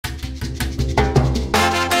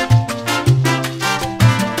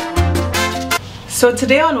So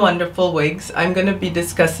today on Wonderful Wigs, I'm going to be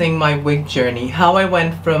discussing my wig journey, how I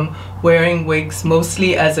went from wearing wigs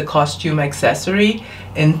mostly as a costume accessory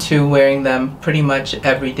into wearing them pretty much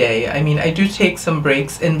every day. I mean, I do take some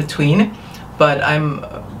breaks in between, but I'm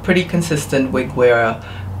a pretty consistent wig wearer.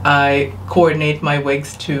 I coordinate my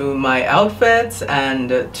wigs to my outfits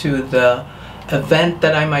and to the event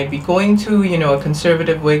that I might be going to. You know, a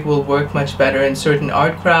conservative wig will work much better in certain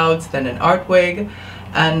art crowds than an art wig.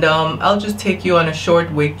 And I'll just take you on a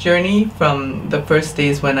short wig journey from the first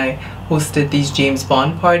days when I hosted these James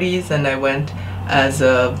Bond parties and I went as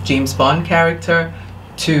a James Bond character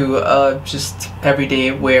to just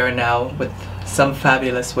everyday wear now with some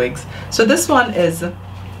fabulous wigs. So this one is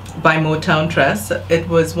by Motown Tress. It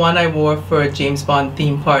was one I wore for a James Bond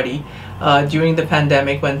theme party during the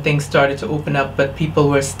pandemic when things started to open up, but people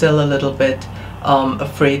were still a little bit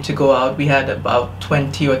afraid to go out. We had about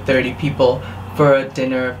 20 or 30 people for a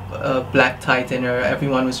dinner, a black tie dinner.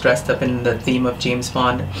 Everyone was dressed up in the theme of James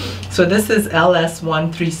Bond. So this is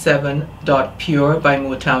LS137.Pure by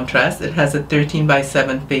Motown Tress. It has a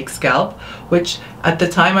 13x7 fake scalp, which at the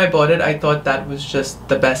time I bought it, I thought that was just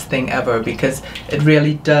the best thing ever because it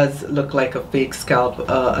really does look like a fake scalp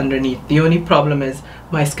underneath. The only problem is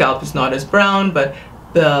my scalp is not as brown, but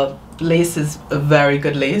the lace is a very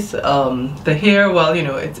good lace. The hair, well, you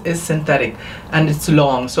know, it is synthetic and it's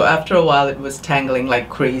long, so after a while it was tangling like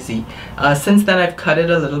crazy. Since then I've cut it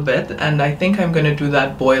a little bit and I think I'm going to do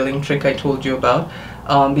that boiling trick I told you about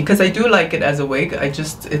because I do like it as a wig.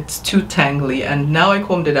 It's too tangly, and now I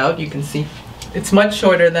combed it out. You can see it's much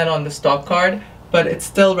shorter than on the stock card, but it's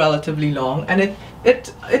still relatively long and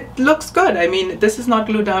it looks good. I mean, this is not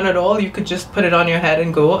glued down at all. You could just put it on your head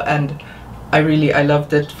and go, and I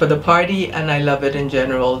loved it for the party, and I love it in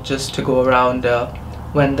general just to go around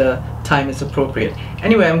when the time is appropriate.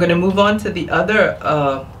 Anyway, I'm going to move on to the other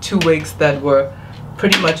two wigs that were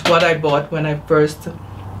pretty much what I bought when I first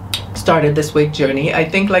started this wig journey. I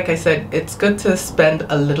think, like I said, it's good to spend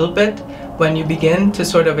a little bit when you begin to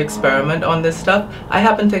sort of experiment on this stuff. I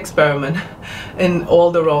happen to experiment in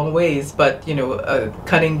all the wrong ways, but you know,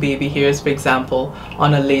 cutting baby hairs, for example,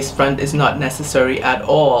 on a lace front is not necessary at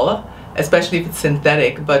all, especially if it's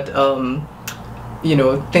synthetic. But you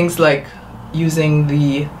know, things like using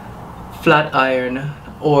the flat iron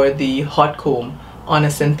or the hot comb on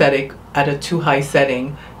a synthetic at a too high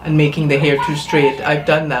setting and making the hair too straight, I've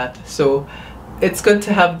done that. So it's good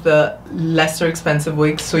to have the lesser expensive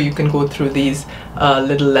wigs so you can go through these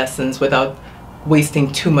little lessons without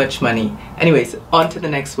wasting too much money. Anyways, on to the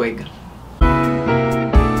next wig.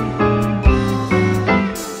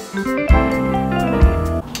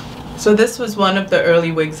 So this was one of the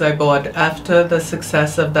early wigs I bought after the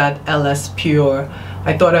success of that LS Pure.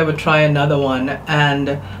 I thought I would try another one,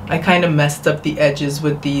 and I kind of messed up the edges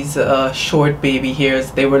with these short baby hairs.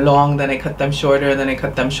 They were long, then I cut them shorter, then I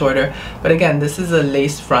cut them shorter. But again, this is a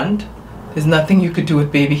lace front. There's nothing you could do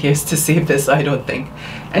with baby hairs to save this, I don't think.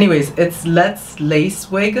 Anyways, it's Let's Lace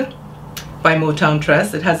wig by Motown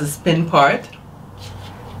Tress. It has a spin part,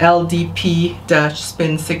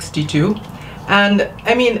 LDP-spin 62. And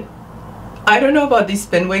I mean, I don't know about these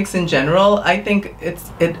spin wigs in general. I think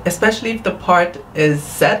especially if the part is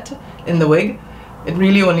set in the wig, it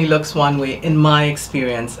really only looks one way in my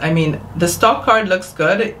experience. I mean, the stock card looks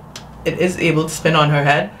good. It is able to spin on her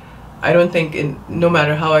head. I don't think, no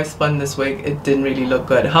matter how I spun this wig, it didn't really look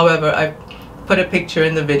good. However, I put a picture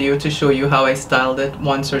in the video to show you how I styled it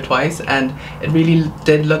once or twice, and it really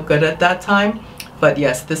did look good at that time. But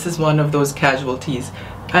yes, this is one of those casualties.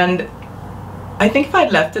 And I think if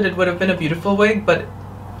I'd left it, it would have been a beautiful wig, but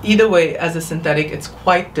either way, as a synthetic, it's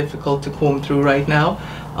quite difficult to comb through right now.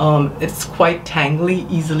 It's quite tangly,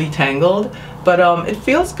 easily tangled, but it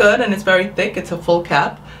feels good and it's very thick. It's a full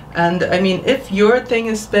cap. And I mean, if your thing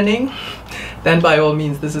is spinning, then by all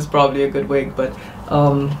means, this is probably a good wig. But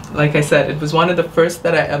like I said, it was one of the first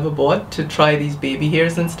that I ever bought to try these baby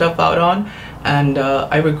hairs and stuff out on. And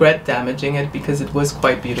I regret damaging it because it was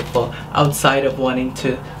quite beautiful outside of wanting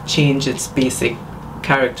to change its basic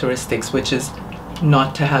characteristics, which is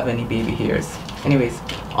not to have any baby hairs. Anyways,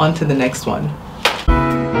 on to the next one.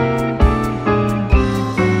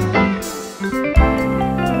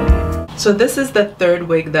 So this is the third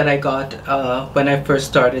wig that I got when I first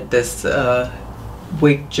started this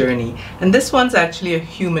wig journey, and this one's actually a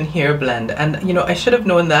human hair blend, and you know, I should have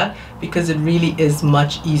known that because it really is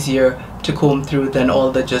much easier to comb through than all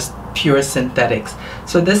the just pure synthetics.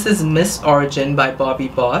 So this is Miss Origin by Bobbi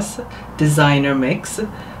Boss Designer Mix,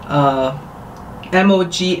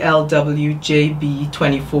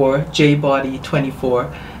 MOGLWJB24 J Body 24,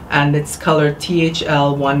 and it's color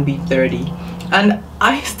THL1B30. And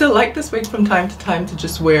I still like this wig from time to time to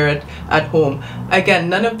just wear it at home. Again,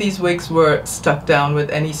 none of these wigs were stuck down with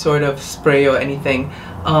any sort of spray or anything.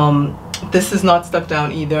 This is not stuck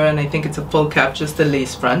down either, and I think it's a full cap, just a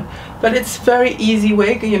lace front. But it's very easy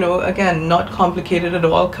wig, you know, again, not complicated at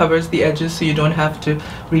all, covers the edges so you don't have to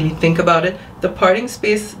really think about it. The parting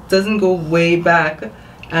space doesn't go way back,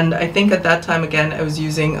 and I think at that time, again, I was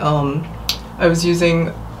using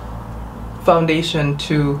foundation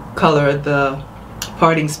to color the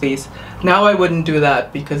parting space. Now I wouldn't do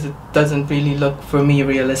that because it doesn't really look, for me,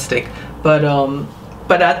 realistic. But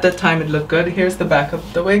at the time it looked good. Here's the back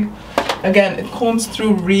of the wig. Again, it combs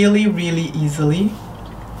through really, really easily,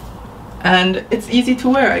 and it's easy to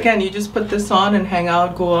wear. Again, you just put this on and hang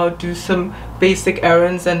out, go out, do some basic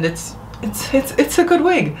errands, and it's a good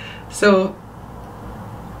wig. So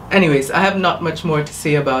anyways, I have not much more to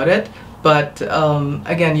say about it, but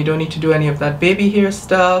again, you don't need to do any of that baby hair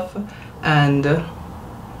stuff, and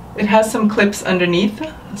it has some clips underneath,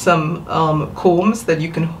 some combs that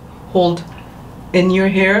you can hold in your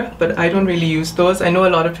hair, but I don't really use those. I know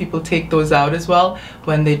a lot of people take those out as well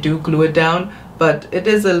when they do glue it down, but it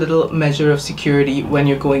is a little measure of security when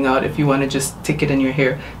you're going out if you want to just stick it in your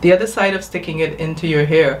hair. The other side of sticking it into your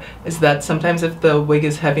hair is that sometimes if the wig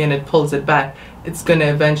is heavy and it pulls it back, it's going to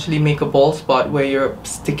eventually make a bald spot where you're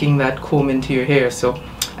sticking that comb into your hair. So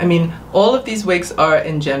I mean, all of these wigs are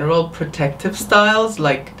in general protective styles,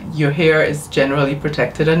 like your hair is generally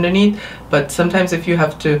protected underneath, but sometimes if you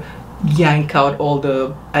have to yank out all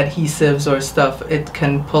the adhesives or stuff, it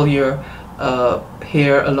can pull your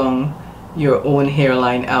hair along your own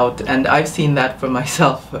hairline out, and I've seen that for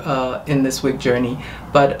myself in this wig journey.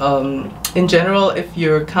 But in general, if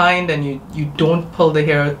you're kind and you don't pull the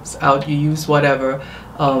hairs out, you use whatever,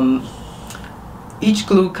 each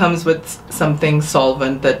glue comes with something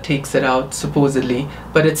solvent that takes it out supposedly,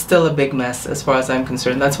 but it's still a big mess as far as I'm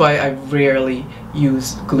concerned. That's why I rarely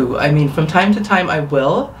use glue. I mean, from time to time I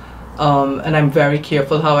will, and I'm very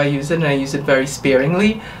careful how I use it, and I use it very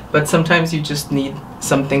sparingly, but sometimes you just need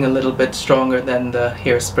something a little bit stronger than the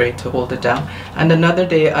hairspray to hold it down. And another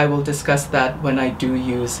day I will discuss that when I do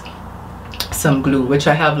use some glue, which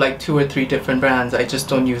I have like 2 or 3 different brands. I just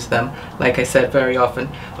don't use them, like I said, very often.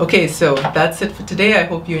 Okay, so that's it for today. I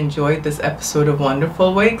hope you enjoyed this episode of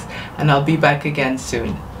Wonderful Wigs, and I'll be back again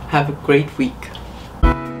soon. Have a great week.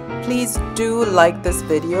 Please do like this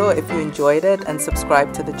video if you enjoyed it, and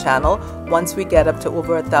subscribe to the channel. Once we get up to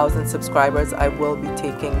over 1,000 subscribers, I will be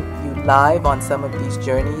taking you live on some of these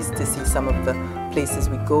journeys to see some of the places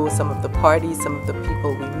we go, some of the parties, some of the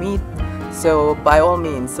people we meet. So by all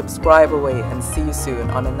means, subscribe away, and see you soon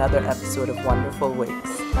on another episode of Wonderful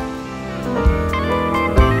Wigs.